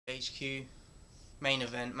HQ, main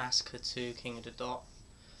event, Massacre 2, King of the Dot,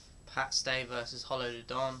 Pat Stay versus Hollow the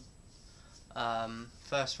Don.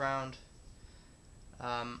 First round,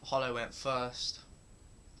 Hollow went first,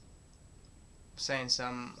 saying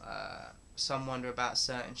some wonder about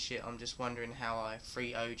certain shit. I'm just wondering how I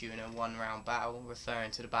 3-0'd you in a 1-round battle,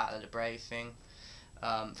 referring to the Battle of the Brave thing.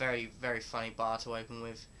 Very funny bar to open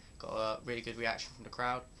with. Got a really good reaction from the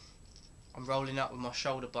crowd. I'm rolling up with my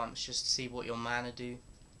shoulder bumps just to see what your manner do.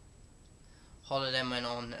 Hollow then went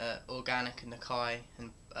on Organic and Nakai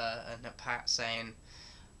and Pat saying,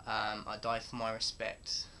 I die for my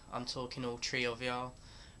respect. I'm talking all three of y'all.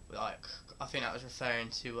 Like, I think that was referring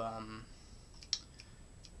to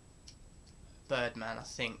Birdman, I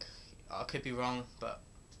think. I could be wrong, but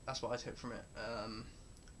that's what I took from it.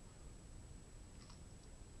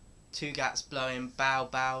 Two gats blowing, bow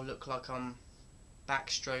bow, look like I'm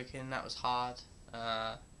backstroking, that was hard.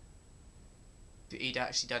 He'd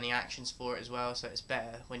actually done the actions for it as well, so it's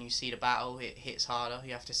better when you see the battle, it hits harder,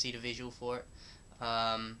 you have to see the visual for it.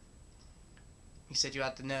 He said you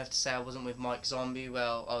had the nerve to say I wasn't with Mike Zombie.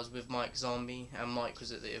 Well, I was with Mike Zombie, and Mike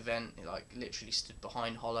was at the event. He, like, literally stood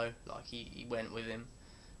behind Hollow, like he went with him.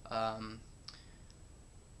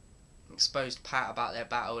 Exposed Pat about their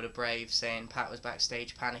battle with the Brave, saying Pat was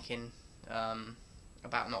backstage panicking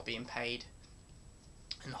about not being paid,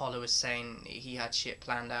 and Hollow was saying he had shit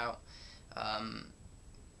planned out,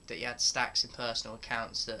 that he had stacks in personal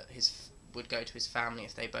accounts that would go to his family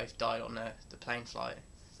if they both died on the plane flight.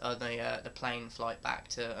 The plane flight back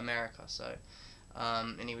to America. So,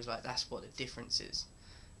 and he was like, "That's what the difference is."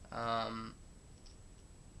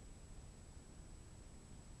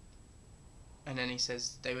 And then he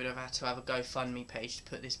says they would have had to have a GoFundMe page to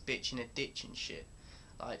put this bitch in a ditch and shit.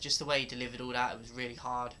 Like, just the way he delivered all that, it was really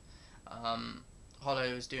hard.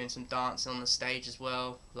 Hollow was doing some dancing on the stage as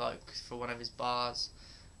well, like for one of his bars.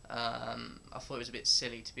 I thought it was a bit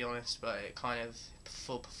silly, to be honest, but it kind of,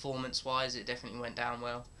 for performance-wise, it definitely went down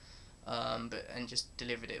well, and just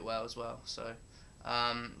delivered it well as well. So,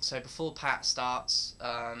 so before Pat starts,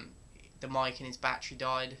 the mic in his battery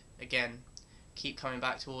died again. Keep coming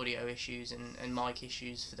back to audio issues and mic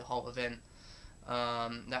issues for the whole event.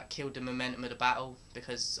 That killed the momentum of the battle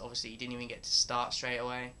because obviously he didn't even get to start straight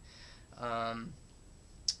away.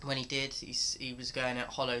 When he did, he was going at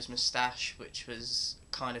Hollow's moustache, which was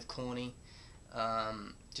kind of corny,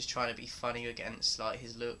 just trying to be funny against like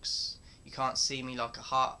his looks. You can't see me like a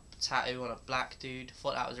heart tattoo on a black dude.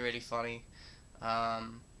 Thought that was really funny. Pat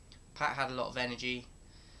had a lot of energy,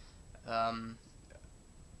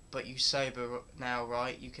 but you sober now,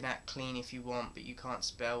 right? You can act clean if you want, but you can't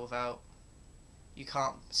spell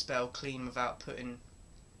clean without putting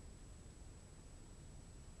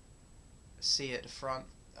C at the front.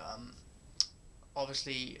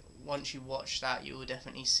 Obviously, once you watch that, you will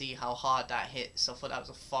definitely see how hard that hits. I thought that was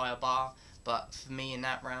a fire bar, but for me in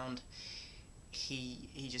that round,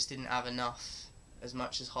 he just didn't have enough, as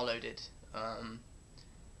much as Hollow did.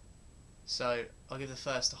 So I'll give the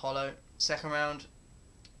first to Hollow. Second round,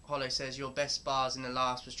 Hollow says your best bars in the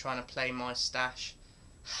last was trying to play my stash.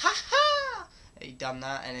 Ha ha! He done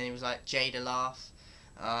that, and then he was like Jada laugh.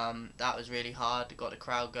 That was really hard. Got the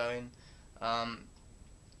crowd going.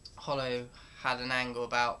 Hollow had an angle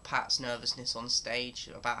about Pat's nervousness on stage,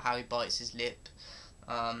 about how he bites his lip.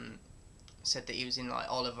 Said that he was in like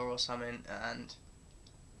Oliver or something, and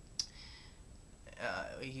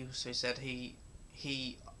he also said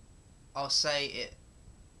I'll say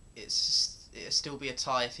it'll still be a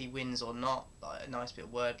tie if he wins or not. Like, a nice bit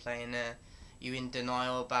of wordplay in there. You in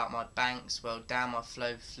denial about my banks? Well, damn, I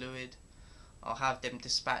flow fluid. I'll have them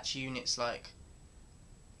dispatch units like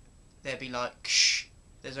they'll be like, Ksh,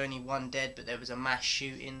 there's only one dead, but there was a mass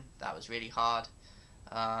shooting. That was really hard.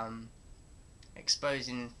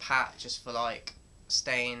 Exposing Pat just for like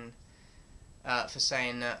saying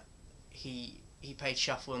that he paid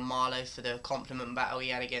Shuffle and Marlowe for the compliment battle he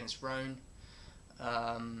had against Roan.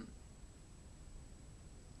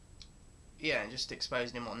 Yeah, and just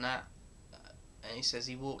exposing him on that. And he says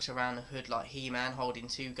he walks around the hood like He-Man, holding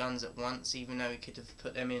two guns at once, even though he could have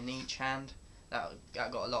put them in each hand. That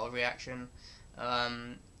got a lot of reaction.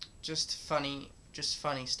 Just funny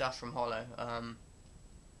stuff from Hollow.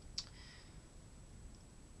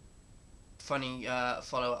 Funny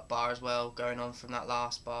follow-up bar as well, going on from that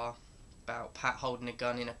last bar about Pat holding a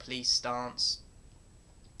gun in a police stance.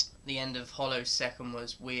 The end of Hollow's second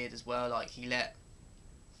was weird as well. Like, he let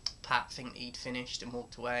Pat think he'd finished and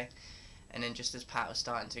walked away, and then just as Pat was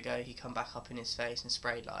starting to go, he come back up in his face and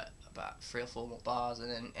sprayed like about 3 or 4 more bars, and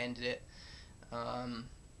then ended it.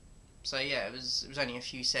 So yeah, it was only a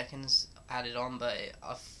few seconds. added on, but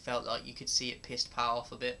I felt like you could see it pissed Pat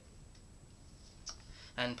off a bit.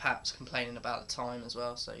 And Pat was complaining about the time as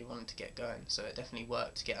well, so he wanted to get going. So it definitely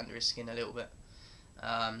worked to get under his skin a little bit.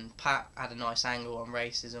 Pat had a nice angle on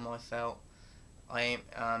racism, I felt. I ain't,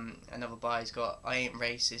 another buy's got, I ain't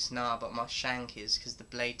racist, nah, but my shank is, because the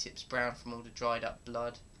blade tip's brown from all the dried up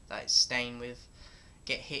blood that it's stained with.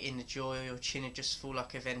 Get hit in the jaw, your chin would just fall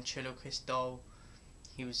like a ventriloquist doll.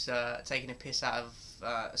 He was taking a piss out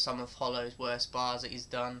of some of Hollow's worst bars that he's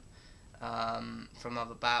done from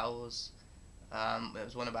other battles. There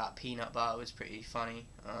was one about peanut butter, it was pretty funny.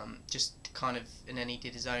 Just kind of, and then he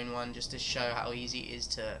did his own one just to show how easy it is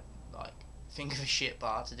to like think of a shit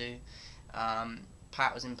bar to do.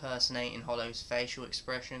 Pat was impersonating Hollow's facial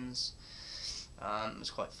expressions. It was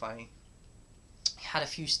quite funny. He had a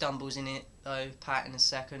few stumbles in it though, Pat, in the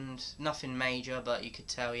second. Nothing major, but you could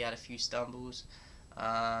tell he had a few stumbles.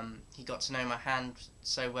 He got to know my hand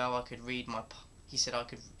so well I could read my. He said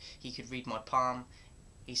he could read my palm.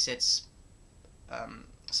 He said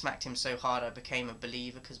smacked him so hard I became a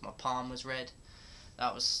believer because my palm was red.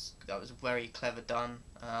 That was very clever done.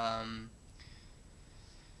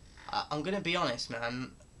 I'm gonna be honest,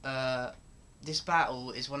 man. This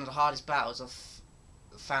battle is one of the hardest battles I've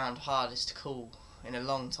found hardest to call in a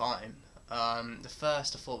long time. The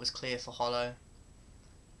first I thought was clear for Hollow.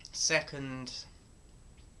 Second,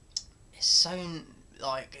 it's so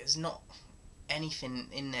like there's not anything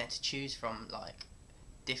in there to choose from, like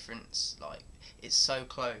difference. Like it's so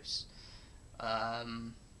close.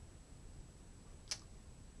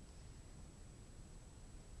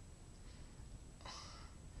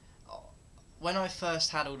 When I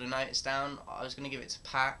first had all the notes down, I was going to give it to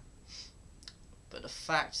Pat, but the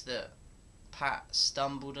fact that Pat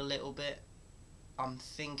stumbled a little bit, I'm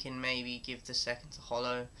thinking maybe give the second to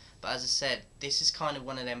Hollow. But as I said, this is kind of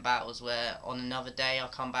one of them battles where on another day I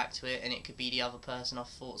come back to it and it could be the other person I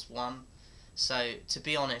thought's won. So to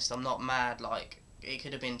be honest, I'm not mad. Like it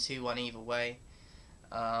could have been 2-1 either way.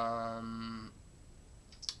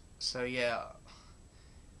 So yeah,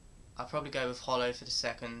 I'll probably go with Hollow for the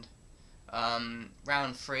second.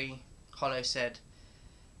 Round 3, Hollow said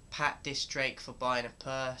Pat dissed Drake for buying a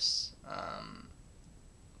purse.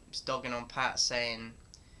 Was dogging on Pat, saying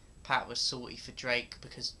Pat was salty for Drake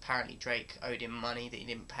because apparently Drake owed him money that he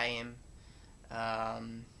didn't pay him.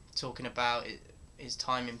 Talking about his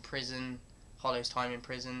time in prison, Hollow's time in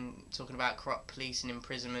prison, talking about corrupt police and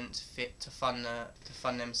imprisonment to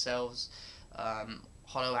fund themselves.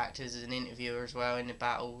 Hollow acted as an interviewer as well in the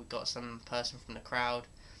battle. We got some person from the crowd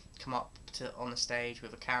come up on the stage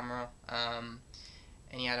with a camera, and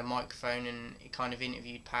he had a microphone and he kind of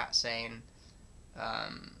interviewed Pat, saying,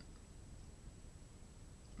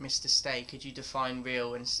 Mr. Stay, could you define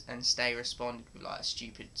real? And Stay responded with like a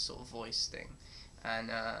stupid sort of voice thing,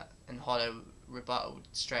 and Hollow rebutted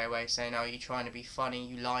straight away, saying, "Oh, you trying to be funny?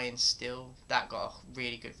 You lying still?" That got a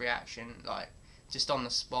really good reaction, like just on the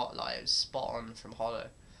spot. Like it was spot on from Hollow.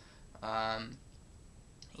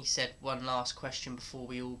 He said, "One last question before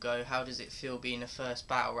we all go. How does it feel being the first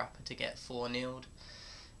battle rapper to get 4-0'd?"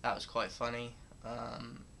 That was quite funny.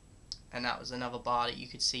 And that was another bar that you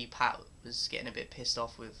could see Pat was getting a bit pissed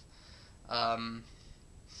off with. Then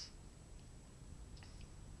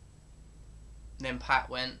Pat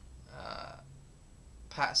went.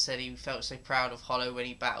 Pat said he felt so proud of Hollow when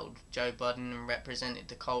he battled Joe Budden and represented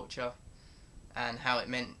the culture, and how it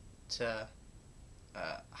meant to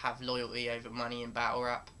have loyalty over money in battle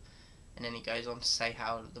rap. And then he goes on to say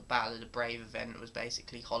how the Battle of the Brave event was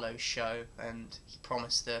basically Hollow's show, and he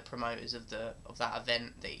promised the promoters of that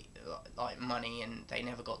event like money, and they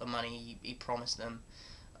never got the money he promised them.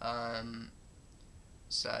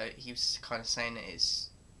 So he was kind of saying that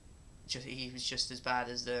he was just as bad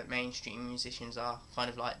as the mainstream musicians are, kind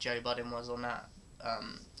of like Joe Budden was on that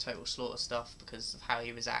Total Slaughter stuff, because of how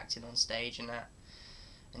he was acting on stage and that,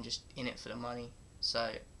 and just in it for the money. So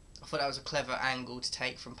I thought that was a clever angle to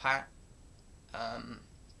take from Pat.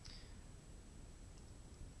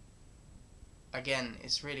 Again,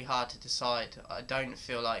 it's really hard to decide. I don't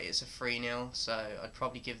feel like it's a 3-0, so I'd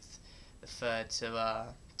probably give the third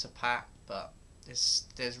to Pat, but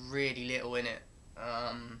there's really little in it.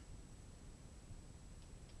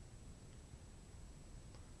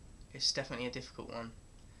 It's definitely a difficult one.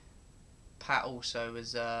 Pat also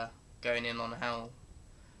was going in on how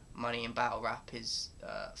money in battle rap is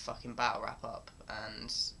fucking battle rap up,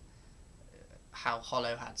 and how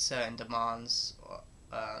Hollow had certain demands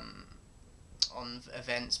on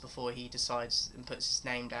events before he decides and puts his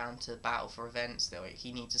name down to battle for events. That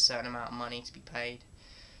he needs a certain amount of money to be paid,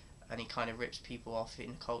 and he kind of rips people off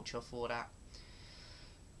in culture for that.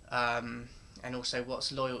 And and also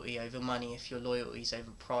what's loyalty over money if your loyalty's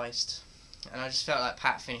overpriced. And I just felt like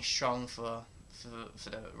Pat finished strong for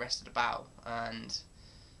the rest of the battle, and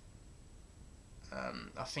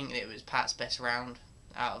I think that it was Pat's best round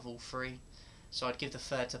out of all three, so I'd give the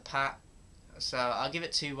third to Pat. So I'll give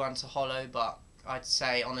it 2-1 to Hollow, but I'd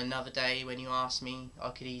say on another day when you ask me, I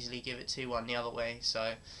could easily give it 2-1 the other way.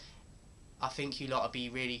 So I think you lot will be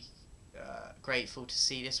really grateful to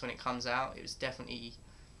see this when it comes out. It was definitely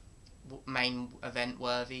main event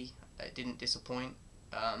worthy. It didn't disappoint.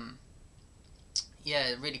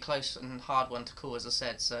 Yeah, really close and hard one to call, as I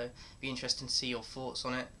said, so it'd be interesting to see your thoughts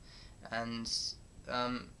on it, and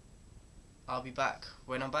I'll be back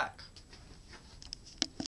when I'm back.